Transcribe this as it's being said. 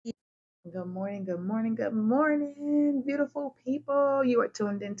Good morning, good morning, good morning, beautiful people. You are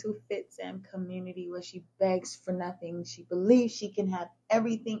tuned into Fit Sam Community, where she begs for nothing. She believes she can have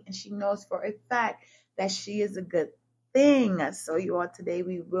everything, and she knows for a fact that she is a good thing. So, you all, today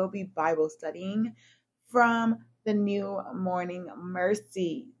we will be Bible studying from the New Morning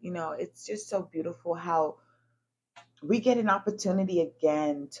Mercy. It's just so beautiful how we get an opportunity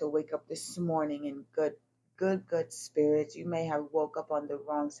again to wake up this morning in good spirits. You may have woke up on the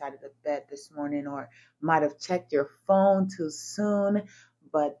wrong side of the bed this morning, or might have checked your phone too soon,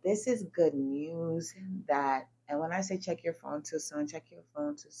 but this is good news. And when I say check your phone too soon,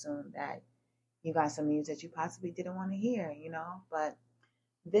 that you got some news that you possibly didn't want to hear, but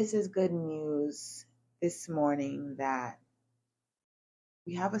this is good news this morning, that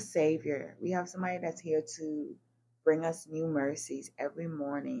we have a Savior. We have somebody that's here to bring us new mercies every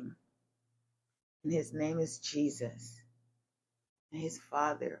morning. And his name is Jesus. And his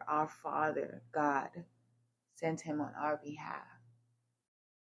Father, our Father, God, sent him on our behalf.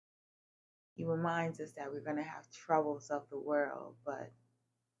 He reminds us that we're going to have troubles of the world, but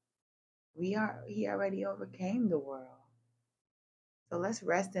he already overcame the world. So let's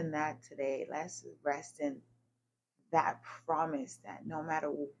rest in that today. Let's rest in that promise that no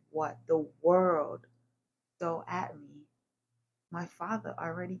matter what the world throw at me, my Father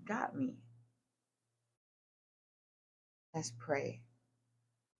already got me. Let's pray.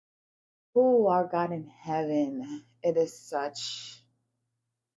 Oh, our God in heaven, it is such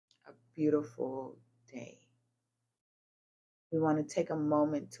a beautiful day. We want to take a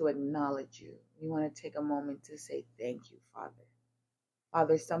moment to acknowledge you. We want to take a moment to say thank you, Father.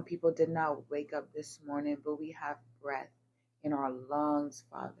 Father, some people did not wake up this morning, but we have breath in our lungs,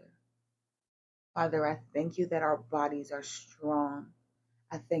 Father. Father, I thank you that our bodies are strong.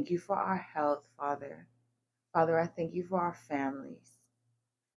 I thank you for our health, Father. Father, I thank you for our families.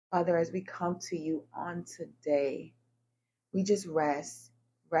 Father, as we come to you on today, we just rest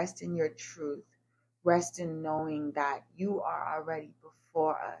in your truth, rest in knowing that you are already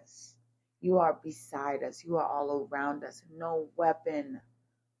before us. You are beside us. You are all around us. No weapon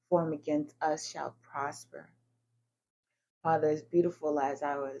formed against us shall prosper. Father, as beautiful as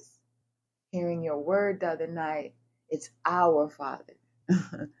I was hearing your word the other night, it's our Father.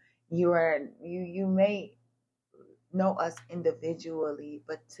 You may know us individually,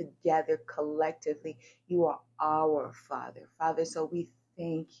 but together, collectively, you are our Father. Father, so we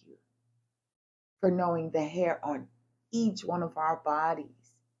thank you for knowing the hair on each one of our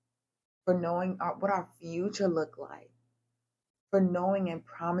bodies, for knowing what our future look like, for knowing and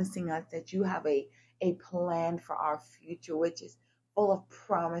promising us that you have a plan for our future, which is full of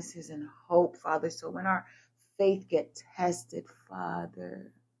promises and hope, Father. So when our faith gets tested,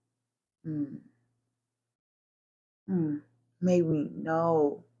 Father, may we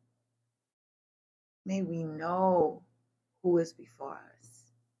know who is before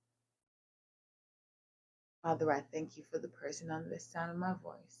us. Father, I thank you for the person under the sound of my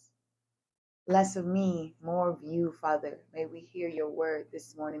voice. Less of me, more of you, Father. May we hear your word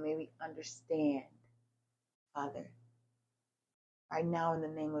this morning. May we understand, Father. Right now, in the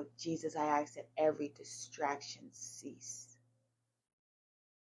name of Jesus, I ask that every distraction cease.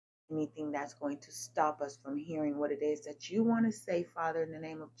 Anything that's going to stop us from hearing what it is that you want to say, Father, in the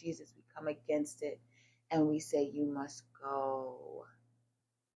name of Jesus, we come against it and we say, you must go.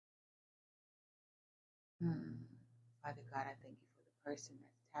 Father God, I thank you for the person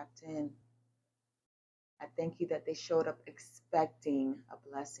that's tapped in. I thank you that they showed up expecting a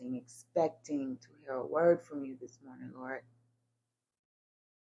blessing, expecting to hear a word from you this morning, Lord.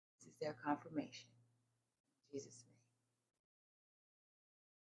 This is their confirmation. In Jesus' name.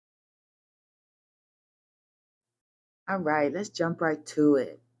 All right, let's jump right to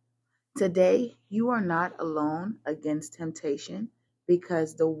it. Today, you are not alone against temptation,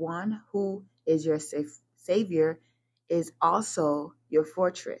 because the one who is your Savior is also your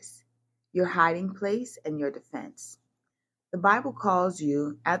fortress, your hiding place, and your defense. The Bible calls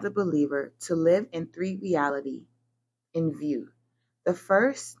you, as a believer, to live in three realities in view. The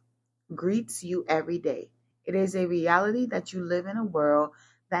first greets you every day. It is a reality that you live in a world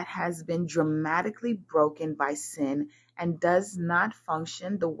that has been dramatically broken by sin and does not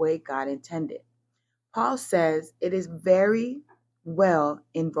function the way God intended. Paul says it is very well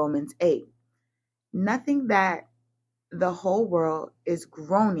in Romans 8. Noting that the whole world is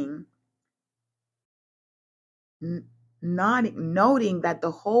groaning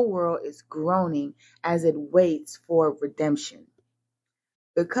as it waits for redemption.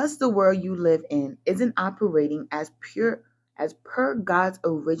 Because the world you live in isn't operating as per God's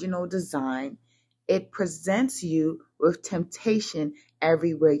original design, it presents you with temptation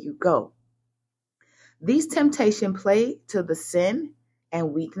everywhere you go. These temptations play to the sin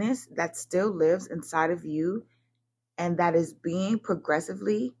and weakness that still lives inside of you and that is being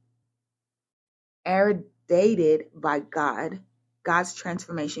progressively irradiated by God's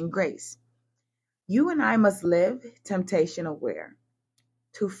transformation grace. You and I must live temptation aware.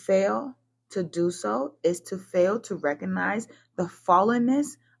 To fail to do so is to fail to recognize the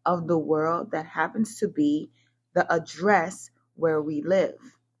fallenness of the world that happens to be the address where we live.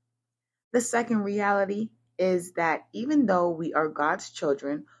 The second reality is that even though we are God's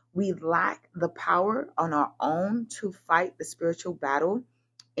children, we lack the power on our own to fight the spiritual battle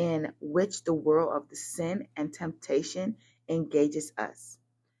in which the world of the sin and temptation engages us.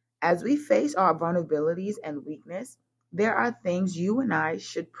 As we face our vulnerabilities and weakness, there are things you and I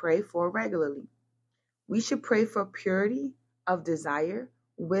should pray for regularly. We should pray for purity of desire,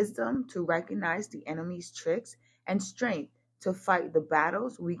 wisdom to recognize the enemy's tricks, and strength to fight the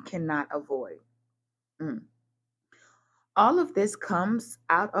battles we cannot avoid. All of this comes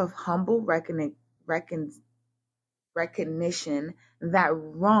out of humble recognition that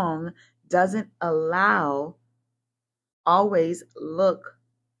wrong doesn't always look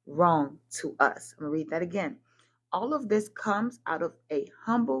wrong to us. I'm going to read that again. All of this comes out of a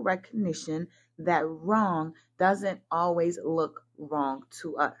humble recognition that wrong doesn't always look wrong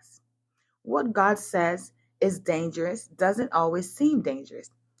to us. What God says is dangerous doesn't always seem dangerous.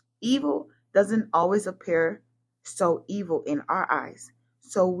 Evil doesn't always appear so evil in our eyes.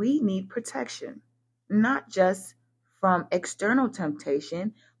 So we need protection, not just from external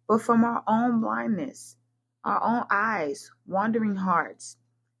temptation, but from our own blindness, our own eyes, wandering hearts.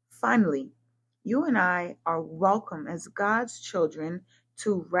 Finally, you and I are welcome as God's children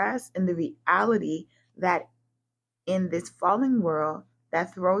to rest in the reality that in this fallen world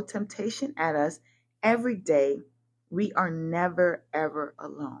that throws temptation at us every day, we are never, ever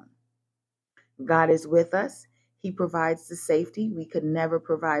alone. God is with us. He provides the safety we could never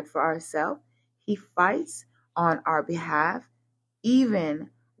provide for ourselves. He fights on our behalf,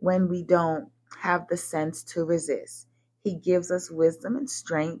 even when we don't have the sense to resist. He gives us wisdom and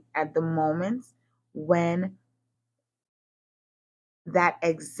strength at the moments when that's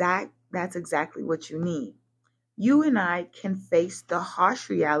exactly what you need. You and I can face the harsh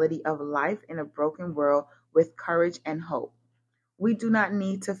reality of life in a broken world with courage and hope. We do not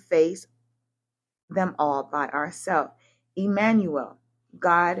need to face them all by ourselves. Emmanuel,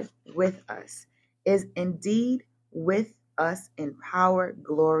 God with us, is indeed with us in power,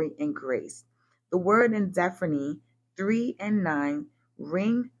 glory, and grace. The word in Zephaniah 3:9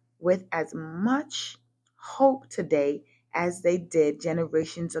 ring with as much hope today as they did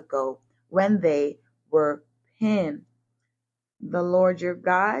generations ago when they were penned. The Lord your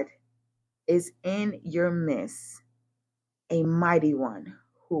God is in your midst, a mighty one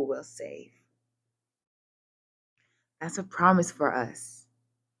who will save. That's a promise for us.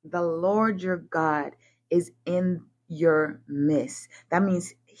 The Lord your God is in your midst. That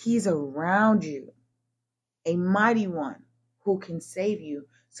means he's around you, a mighty one who can save you.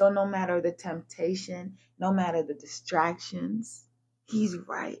 So no matter the temptation, no matter the distractions, he's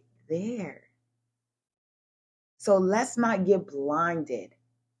right there. So let's not get blinded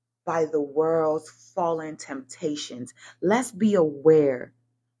by the world's fallen temptations. Let's be aware.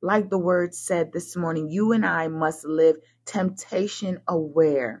 Like the word said this morning, you and I must live temptation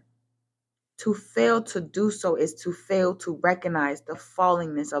aware. To fail to do so is to fail to recognize the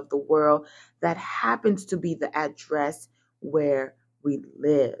fallenness of the world that happens to be the address where we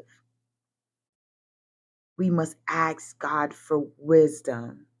live. We must ask God for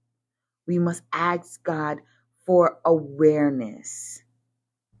wisdom. We must ask God for awareness.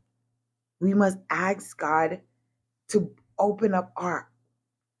 We must ask God to open up our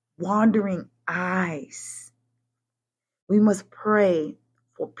wandering eyes. We must pray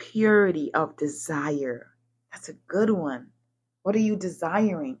for purity of desire. That's a good one. What are you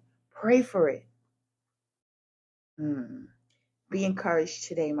desiring? Pray for it. Be encouraged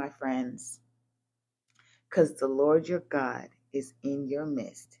today, my friends, because the Lord your God is in your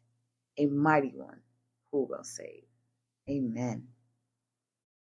midst, a mighty one who will save. Amen.